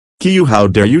Caillou, how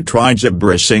dare you try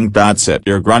gibberishing? That's it,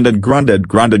 you're grounded.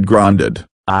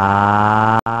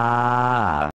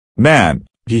 Man,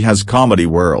 he has Comedy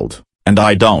World, and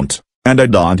I don't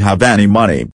have any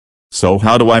money. So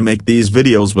how do I make these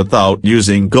videos without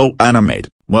using Go Animate?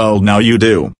 Well, now you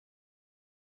do.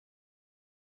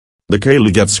 The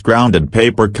Caillou Gets Grounded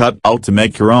Papercut. How to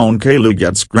make your own Caillou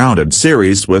Gets Grounded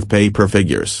series with paper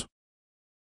figures.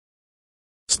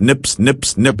 Snip snip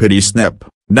snippity snip.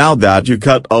 Now that you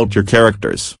cut out your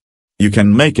characters, you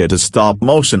can make it a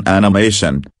stop-motion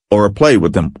animation, or play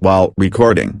with them while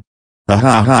recording. Ha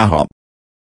ha ha ha.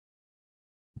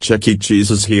 Chuck E.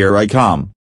 Cheese's Here I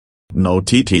Come. No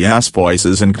TTS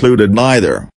voices included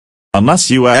neither. Unless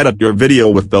you edit your video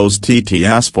with those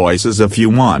TTS voices if you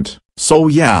want. So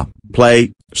yeah,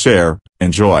 play, share,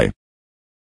 enjoy.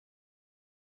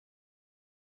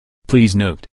 Please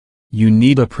note. You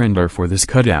need a printer for this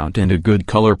cutout and a good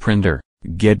color printer.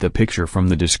 Get the picture from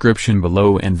the description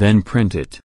below and then print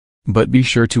it. But be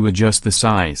sure to adjust the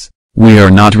size. We are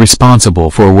not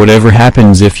responsible for whatever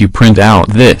happens if you print out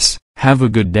this. Have a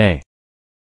good day.